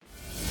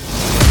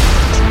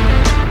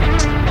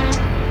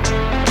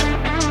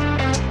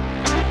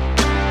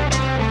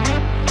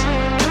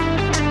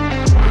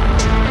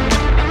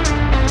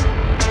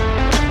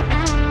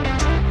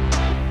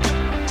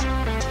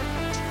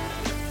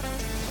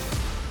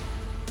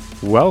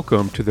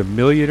Welcome to the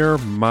Millionaire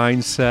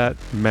Mindset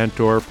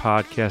Mentor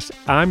Podcast.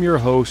 I'm your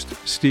host,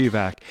 Steve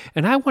Eck,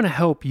 and I want to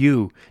help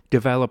you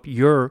develop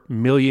your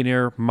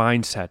millionaire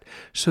mindset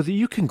so that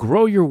you can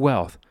grow your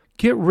wealth,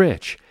 get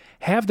rich,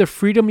 have the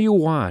freedom you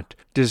want,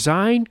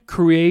 design,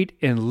 create,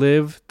 and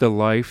live the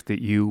life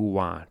that you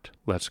want.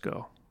 Let's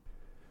go.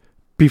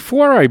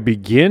 Before I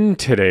begin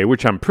today,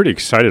 which I'm pretty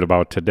excited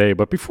about today,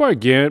 but before I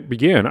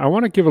begin, I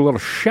want to give a little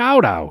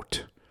shout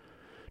out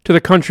to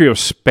the country of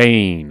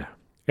Spain.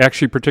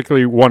 Actually,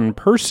 particularly one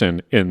person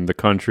in the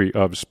country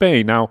of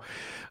Spain. Now,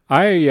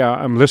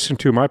 I'm listening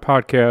to my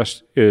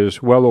podcast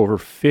is well over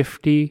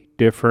 50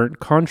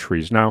 different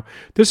countries. Now,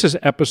 this is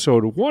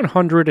episode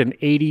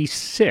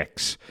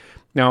 186.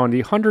 Now, in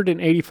the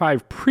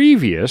 185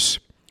 previous,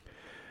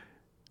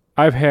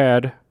 I've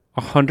had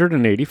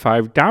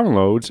 185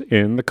 downloads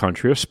in the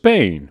country of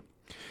Spain.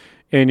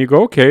 And you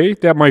go, okay,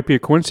 that might be a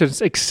coincidence,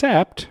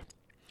 except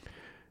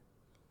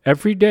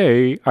every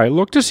day I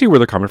look to see where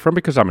they're coming from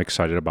because I'm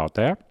excited about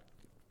that.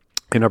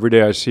 And every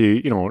day I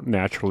see,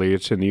 naturally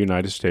it's in the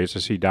United States, I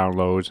see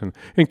downloads. And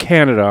in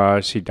Canada, I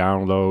see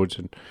downloads.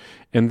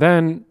 And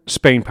then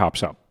Spain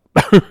pops up.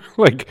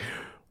 Like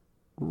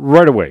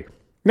right away.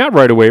 Not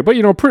right away, but,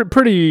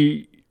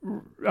 pretty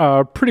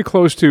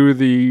close to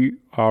the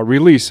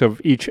release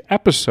of each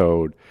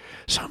episode.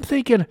 So I'm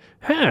thinking,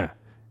 it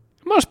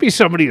must be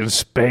somebody in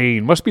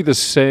Spain. Must be the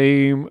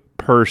same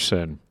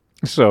person.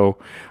 So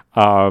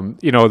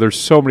there's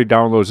so many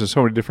downloads in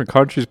so many different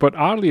countries, but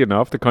oddly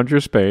enough, the country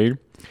of Spain,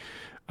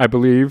 I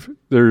believe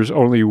there's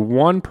only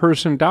one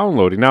person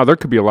downloading. Now, there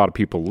could be a lot of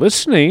people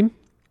listening.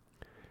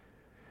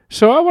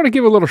 So I want to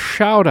give a little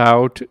shout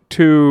out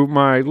to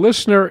my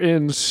listener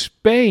in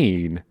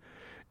Spain.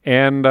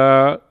 And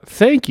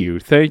thank you.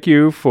 Thank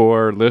you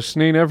for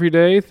listening every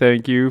day.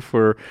 Thank you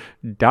for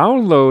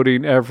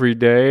downloading every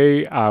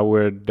day. I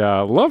would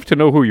love to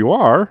know who you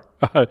are.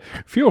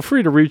 Feel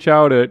free to reach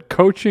out at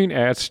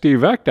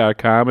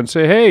coaching@steveeck.com and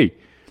say, hey,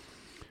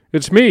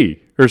 it's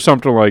me, or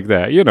something like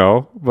that,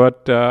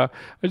 But I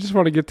just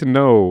want to get to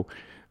know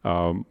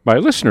my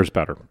listeners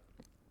better.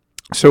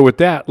 So with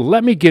that,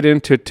 let me get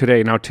into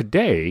today. Now,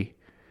 today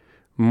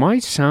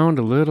might sound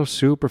a little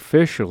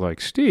superficial,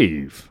 like,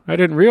 Steve, I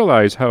didn't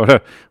realize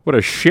what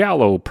a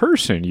shallow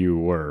person you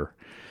were.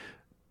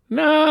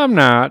 No, I'm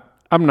not.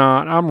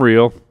 I'm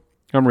real.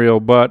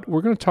 But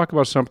we're going to talk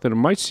about something that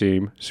might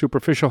seem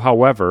superficial.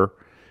 However,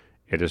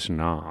 it is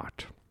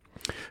not.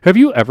 Have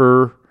you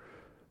ever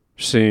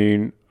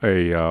seen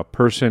a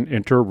person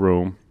enter a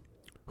room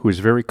who is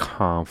very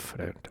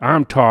confident?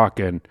 I'm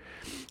talking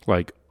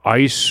like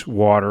ice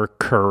water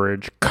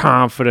courage,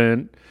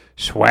 confident,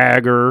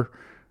 swagger.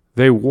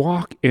 They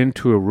walk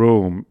into a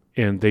room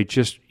and they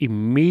just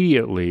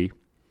immediately,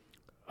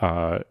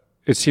 it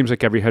seems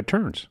like every head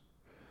turns.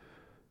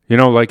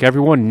 Like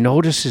everyone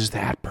notices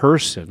that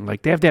person.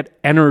 Like they have that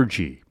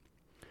energy.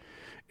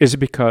 Is it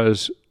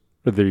because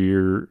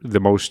they're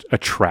the most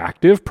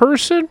attractive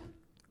person?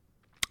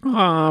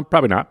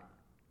 Probably not.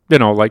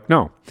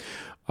 No.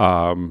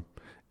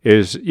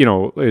 Is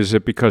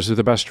it because of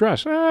the best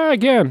dress?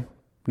 Again,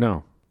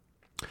 no.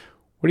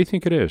 What do you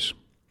think it is?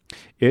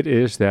 It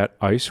is that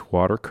ice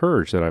water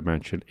courage that I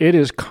mentioned. It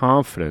is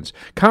confidence.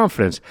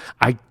 Confidence.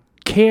 I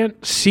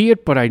can't see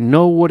it, but I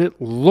know what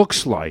it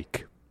looks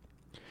like.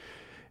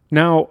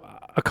 Now,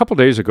 a couple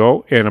days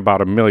ago, in about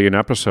 1 million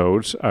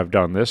episodes, I've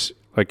done this.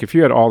 Like, if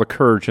you had all the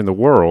courage in the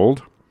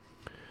world,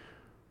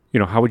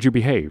 how would you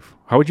behave?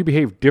 How would you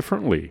behave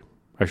differently?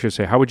 I should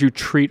say, how would you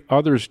treat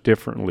others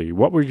differently?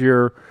 What would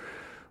you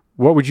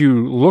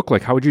look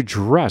like? How would you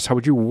dress? How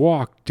would you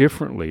walk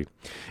differently?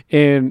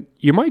 And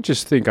you might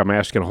just think I'm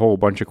asking a whole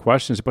bunch of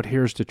questions, but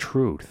here's the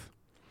truth.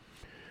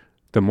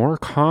 The more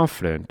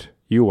confident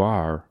you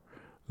are,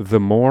 the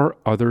more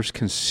others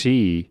can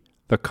see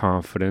the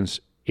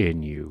confidence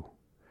in you.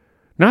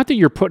 Not that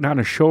you're putting on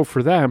a show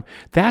for them.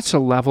 That's a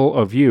level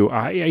of you.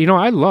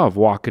 I love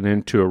walking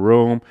into a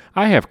room.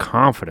 I have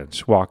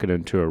confidence walking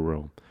into a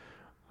room.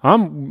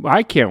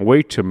 I can't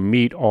wait to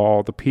meet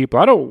all the people.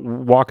 I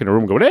don't walk in a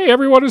room going, hey,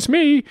 everyone, it's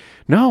me.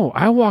 No,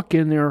 I walk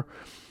in there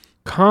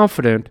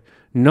confident,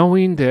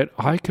 knowing that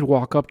I could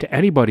walk up to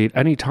anybody at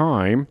any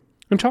time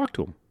and talk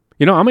to them.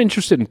 I'm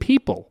interested in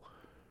people.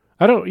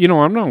 I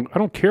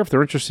don't care if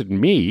they're interested in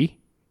me.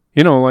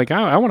 I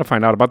want to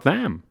find out about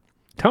them.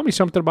 Tell me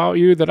something about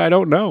you that I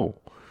don't know.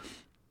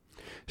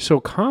 So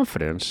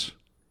confidence,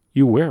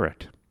 you wear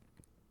it.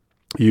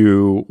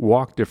 You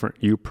walk different.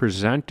 You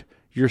present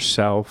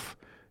yourself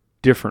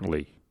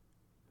differently.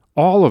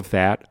 All of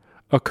that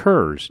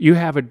occurs. You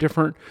have a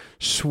different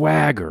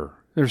swagger.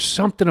 There's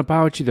something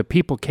about you that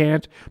people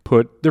can't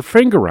put their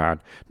finger on.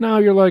 Now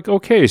you're like,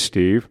 okay,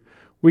 Steve,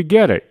 we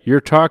get it.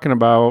 You're talking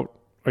about,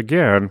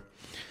 again,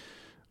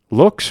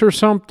 looks or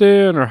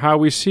something or how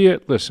we see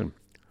it. Listen,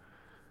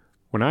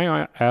 when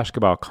I ask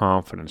about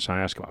confidence, I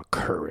ask about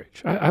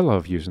courage. I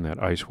love using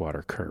that ice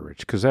water courage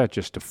because that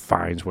just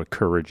defines what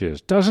courage is,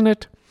 doesn't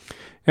it?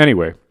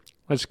 Anyway,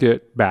 let's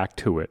get back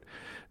to it.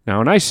 Now,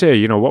 when I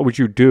say, what would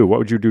you do? What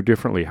would you do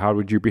differently? How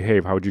would you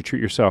behave? How would you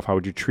treat yourself? How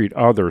would you treat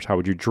others? How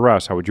would you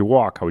dress? How would you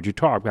walk? How would you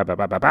talk? Blah, blah,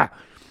 blah, blah, blah.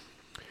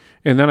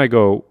 And then I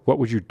go, what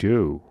would you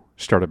do?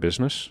 Start a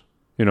business?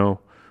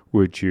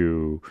 Would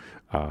you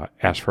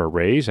ask for a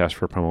raise, ask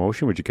for a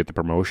promotion? Would you get the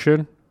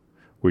promotion?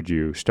 Would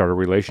you start a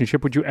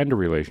relationship? Would you end a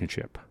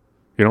relationship?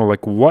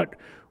 What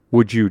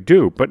would you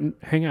do? But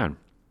hang on.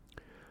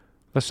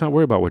 Let's not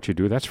worry about what you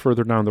do. That's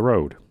further down the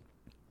road.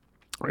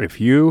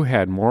 If you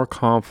had more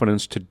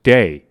confidence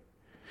today,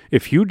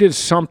 if you did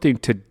something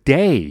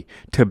today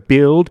to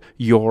build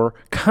your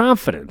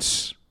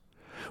confidence,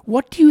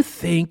 what do you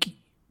think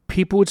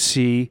people would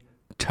see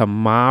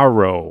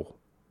tomorrow?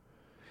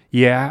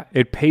 Yeah,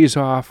 it pays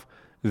off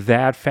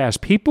that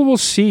fast. People will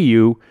see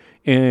you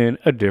in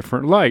a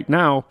different light.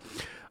 Now,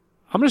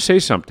 I'm going to say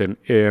something,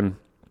 and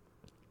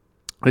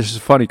this is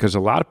funny because a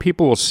lot of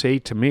people will say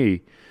to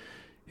me,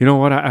 you know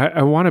what,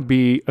 I want to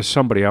be a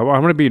somebody. I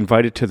want to be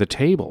invited to the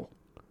table.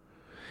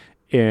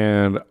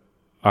 And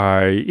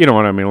yeah,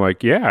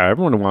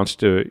 everyone wants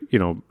to,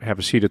 have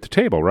a seat at the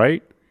table,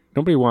 right?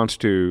 Nobody wants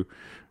to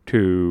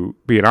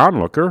be an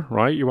onlooker,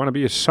 right? You want to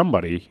be a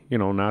somebody,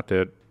 not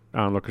that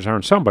onlookers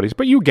aren't somebodies,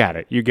 but you get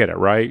it,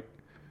 right?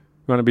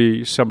 You want to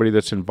be somebody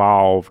that's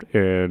involved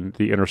in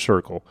the inner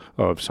circle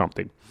of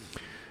something.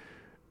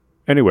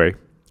 Anyway,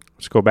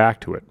 let's go back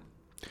to it.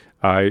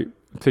 I'm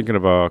thinking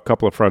of a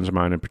couple of friends of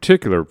mine in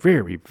particular,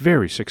 very,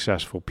 very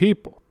successful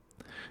people.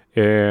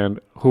 And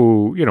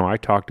who, I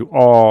talk to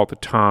all the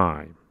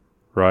time,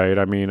 right?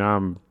 I mean,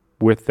 I'm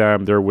with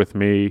them, they're with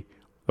me,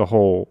 the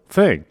whole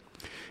thing.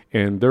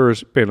 And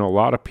there's been a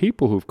lot of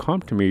people who've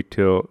come to me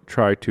to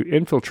try to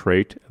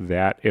infiltrate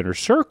that inner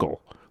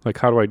circle. Like,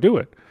 how do I do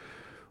it?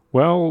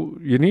 Well,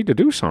 you need to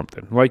do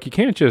something. Like, you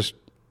can't just,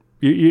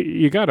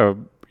 you gotta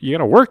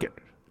work it.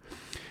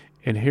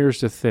 And here's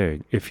the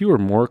thing. If you were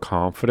more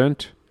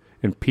confident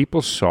and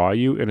people saw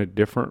you in a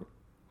different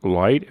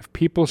light, if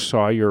people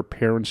saw your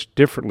appearance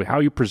differently, how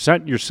you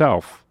present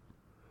yourself,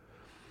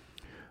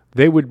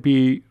 they would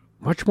be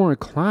much more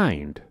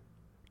inclined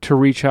to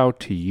reach out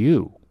to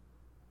you,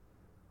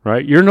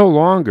 right? You're no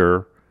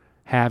longer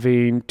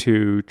having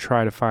to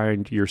try to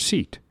find your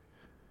seat.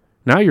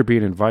 Now you're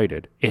being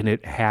invited, and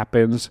it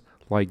happens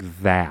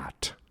like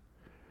that.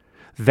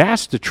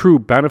 That's the true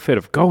benefit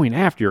of going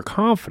after your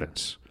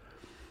confidence,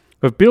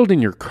 of building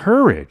your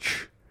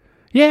courage.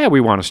 Yeah,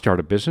 we want to start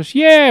a business.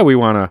 Yeah, we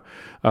want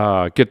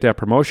to get that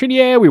promotion.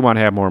 Yeah, we want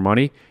to have more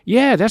money.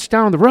 Yeah, that's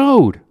down the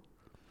road.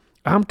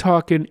 I'm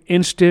talking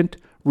instant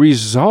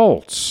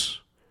results.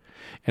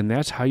 And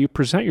that's how you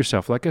present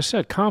yourself. Like I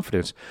said,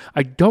 confidence.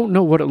 I don't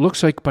know what it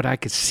looks like, but I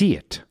could see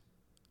it.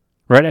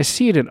 Right? I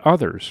see it in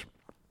others.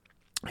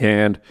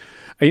 And,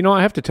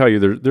 I have to tell you,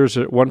 there's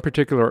one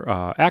particular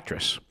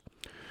actress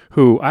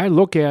who I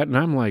look at and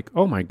I'm like,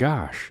 oh my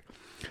gosh,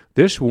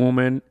 this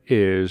woman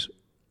is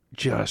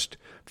just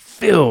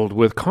filled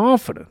with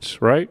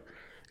confidence, right?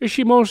 Is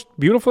she most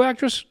beautiful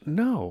actress?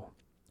 No.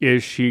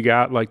 Is she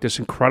got like this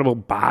incredible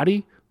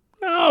body?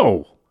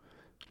 No.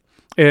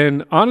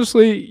 And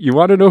honestly, you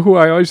want to know who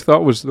I always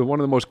thought was one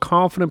of the most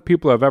confident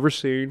people I've ever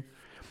seen?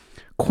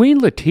 Queen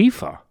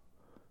Latifah.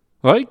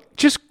 Like,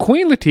 just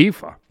Queen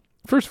Latifah.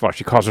 First of all,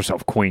 she calls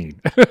herself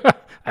Queen.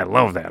 I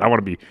love that. I want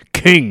to be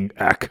King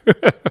Ek.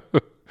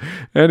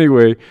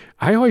 Anyway,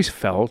 I always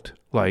felt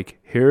like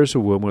here's a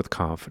woman with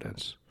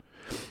confidence.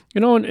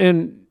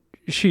 And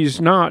she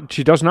does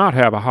not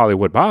have a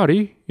Hollywood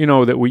body,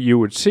 that you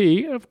would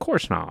see. Of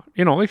course not.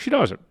 She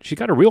doesn't. She's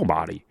got a real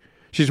body.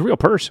 She's a real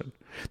person.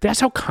 That's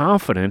how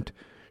confident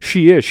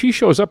she is. She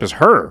shows up as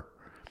her.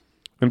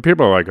 And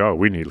people are like, oh,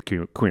 we need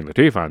Queen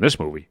Latifah in this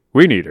movie.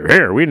 We need her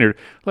here. We need her.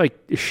 Like,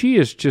 she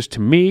is just, to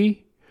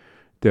me,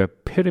 the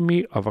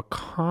epitome of a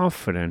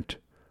confident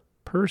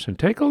person.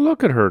 Take a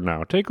look at her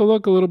now. Take a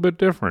look a little bit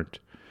different,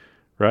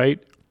 right?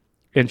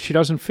 And she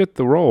doesn't fit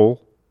the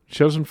role. She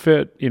doesn't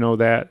fit,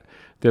 that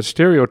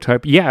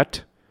stereotype,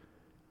 yet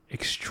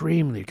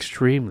extremely,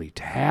 extremely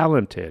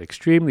talented,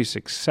 extremely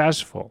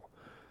successful.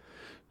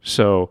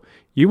 So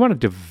you want to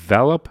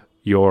develop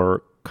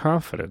your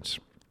confidence.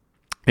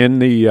 In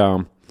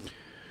the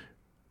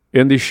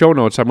show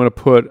notes, I'm going to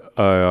put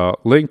a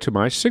link to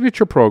my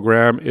signature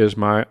program is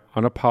my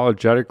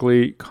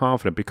Unapologetically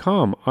Confident.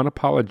 Become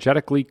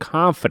unapologetically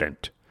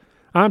confident.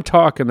 I'm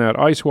talking that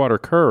ice water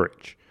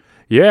courage.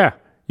 Yeah,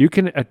 you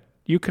can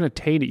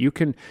attain it. You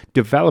can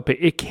develop it.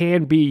 It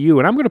can be you.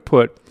 And I'm going to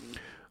put,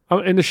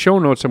 in the show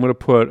notes, I'm going to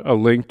put a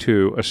link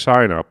to a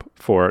sign up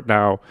for it.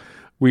 Now,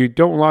 we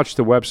don't launch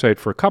the website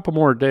for a couple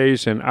more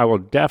days, and I will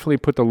definitely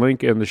put the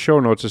link in the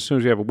show notes as soon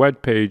as we have a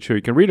web page so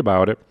you can read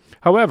about it.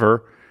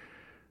 However,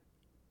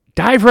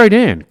 dive right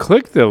in.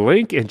 Click the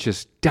link and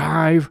just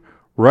dive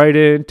right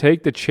in.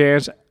 Take the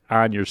chance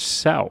on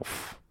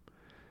yourself.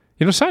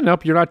 Sign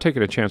up. You're not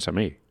taking a chance on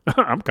me.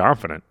 I'm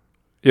confident.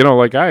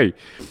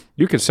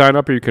 You can sign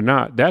up or you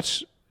cannot.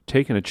 That's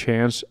taking a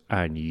chance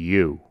on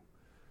you.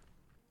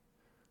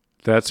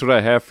 That's what I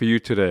have for you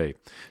today.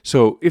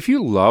 So if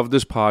you love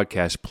this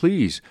podcast,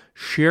 please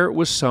share it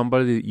with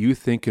somebody that you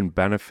think can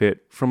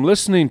benefit from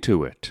listening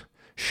to it.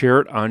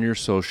 Share it on your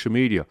social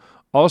media.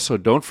 Also,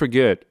 don't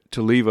forget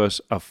to leave us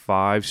a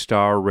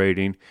 5-star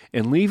rating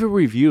and leave a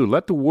review.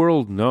 Let the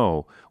world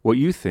know what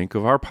you think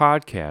of our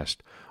podcast.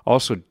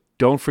 Also,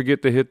 don't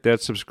forget to hit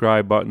that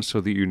subscribe button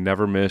so that you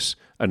never miss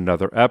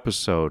another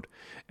episode.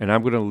 And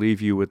I'm going to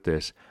leave you with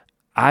this.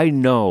 I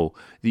know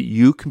that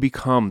you can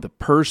become the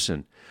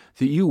person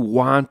that you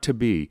want to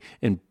be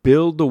and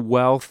build the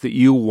wealth that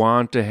you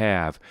want to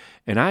have.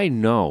 And I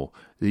know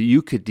that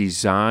you could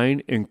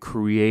design and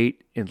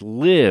create and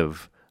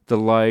live the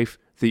life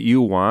that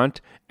you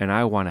want, and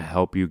I want to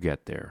help you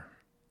get there.